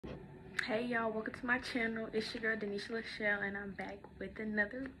Hey y'all, welcome to my channel. It's your girl Denisha Lachelle, and I'm back with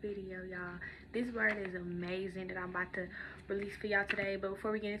another video, y'all. This word is amazing that I'm about to release for y'all today. But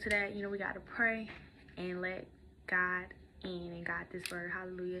before we get into that, we gotta pray and let God in and guide this word.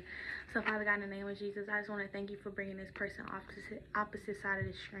 Hallelujah. So Father God, in the name of Jesus, I just want to thank you for bringing this person opposite side of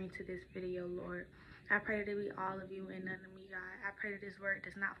the screen to this video, Lord. I pray that it be all of you and none of me, God. I pray that this word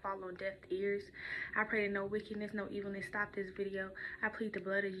does not fall on deaf ears. I pray that no wickedness, no evilness stop this video. I plead the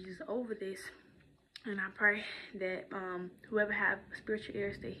blood of Jesus over this. And I pray that whoever have spiritual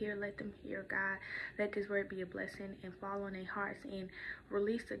ears to hear, let them hear, God. Let this word be a blessing and fall on their hearts and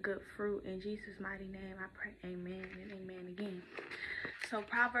release a good fruit. In Jesus' mighty name, I pray amen and amen again. So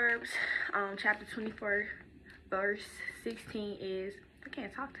Proverbs chapter 24, verse 16 is, I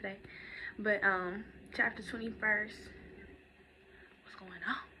can't talk today, but chapter 21, what's going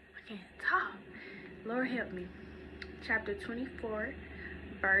on? I can't talk. Lord help me. Chapter 24,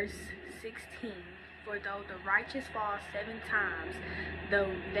 verse 16. For though the righteous fall 7 times,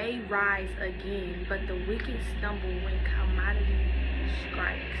 though they rise again, but the wicked stumble when calamity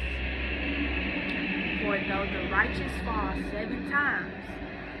strikes. For though the righteous fall 7 times,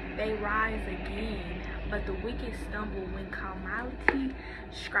 they rise again, but the wicked stumble when calamity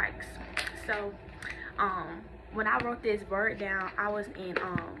strikes. So, when I wrote this word down, I was on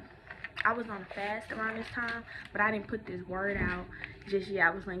a fast around this time, but I didn't put this word out just yet. I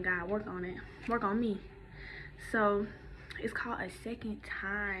was letting God work on it, work on me. So it's called a second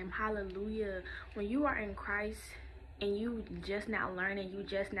time. Hallelujah. When you are in Christ and you just now learning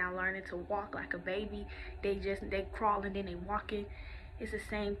to walk like a baby, they crawl and then they walking. It's the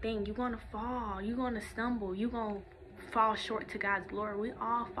same thing. You're gonna fall, you're gonna stumble, you're gonna fall short to God's glory. We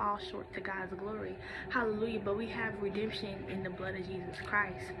all fall short to God's glory. Hallelujah. But we have redemption in the blood of Jesus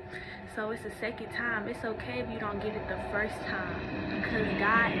Christ. So it's the second time. It's okay if you don't get it the first time, because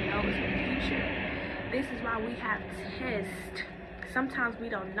God knows the future. This is why we have tests. Sometimes we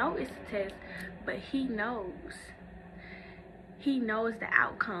don't know it's a test, but He knows. He knows the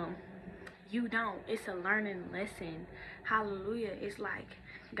outcome. You don't. It's a learning lesson. Hallelujah. It's like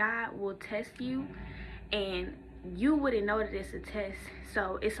God will test you and you wouldn't know that it's a test.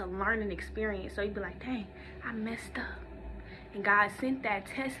 So it's a learning experience. So you'd be like, dang, I messed up. And God sent that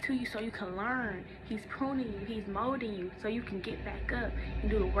test to you so you can learn. He's pruning you. He's molding you so you can get back up and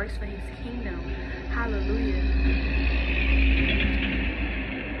do the works for His kingdom. Hallelujah.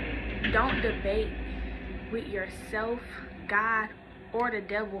 Don't debate with yourself, God, or the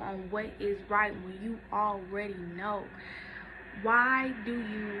devil on what is right when you already know. Why do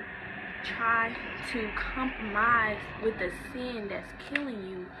you try to compromise with a sin that's killing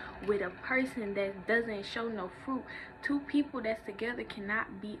you with a person that doesn't show no fruit? Two people that's together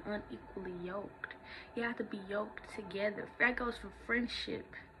cannot be unequally yoked. You have to be yoked together. That goes for friendship,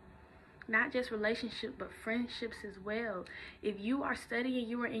 not just relationship, but friendships as well. If you are studying,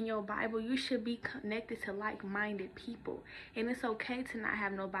 you are in your Bible, you should be connected to like-minded people. And it's okay to not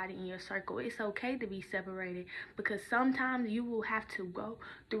have nobody in your circle. It's okay to be separated, because sometimes you will have to go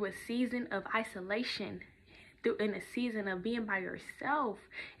through a season of isolation, in a season of being by yourself,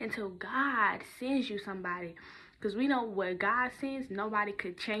 until God sends you somebody. Because we know what God sends, nobody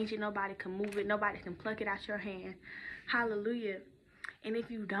could change it, nobody can move it, nobody can pluck it out your hand. Hallelujah. And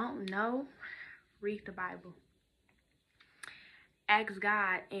if you don't know, read the Bible. Ask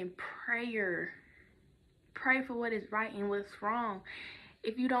God in prayer. Pray for what is right and what's wrong.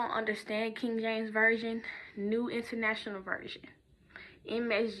 If you don't understand King James Version, New International Version,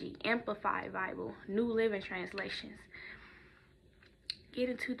 MSG, Amplified Bible, New Living Translations, get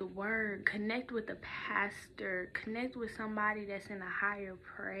into the Word. Connect with a pastor. Connect with somebody that's in a higher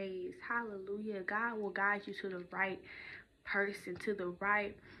praise. Hallelujah. God will guide you to the right person, to the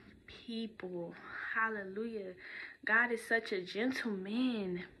right people. Hallelujah. God is such a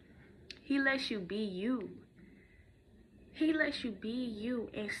gentleman. He lets you be you. He lets you be you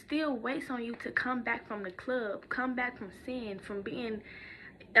and still waits on you to come back from the club, come back from sin, from being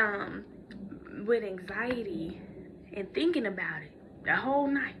with anxiety and thinking about it the whole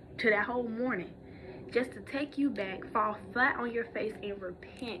night to that whole morning, just to take you back, fall flat on your face and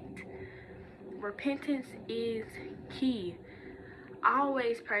repent. Repentance is key. I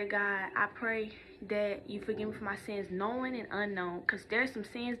always pray, God, I pray that you forgive me for my sins, knowing and unknown, because there's some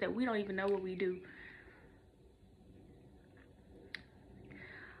sins that we don't even know what we do.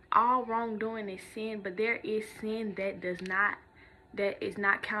 All wrongdoing is sin, but there is sin that is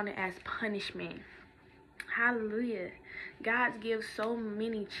not counted as punishment. Hallelujah. God gives so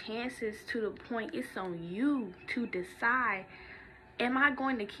many chances to the point it's on you to decide, am I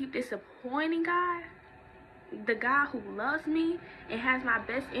going to keep disappointing God? the God who loves me and has my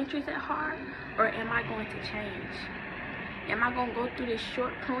best interest at heart, or am I going to change? Am I going to go through this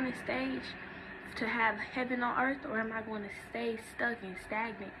short pruning stage to have heaven on earth, or am I going to stay stuck and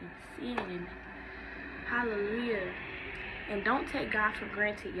stagnant in sin? Hallelujah. And don't take God for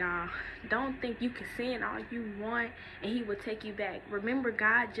granted, y'all. Don't think you can sin all you want and he will take you back. Remember,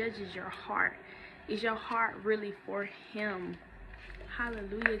 God judges your heart. Is your heart really for him?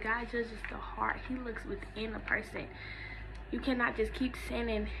 Hallelujah. God judges the heart. He looks within a person. You cannot just keep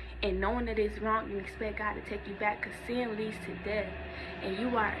sinning and knowing that it's wrong and expect God to take you back, because sin leads to death. And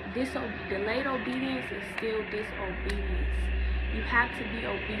you are delayed obedience is still disobedience. You have to be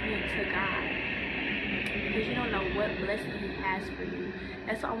obedient to God, because you don't know what blessing he has for you.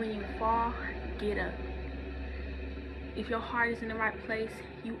 That's why when you fall, get up. If your heart is in the right place,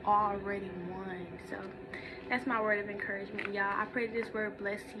 you already won. So that's my word of encouragement, y'all. I pray this word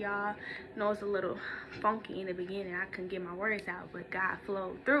blessed y'all. I know it's a little funky in the beginning. I couldn't get my words out, but God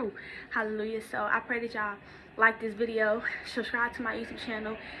flowed through. Hallelujah. So I pray that y'all like this video. Subscribe to my YouTube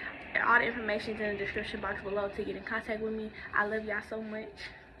channel. All the information is in the description box below to get in contact with me. I love y'all so much.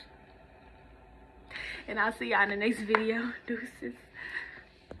 And I'll see y'all in the next video. Deuces.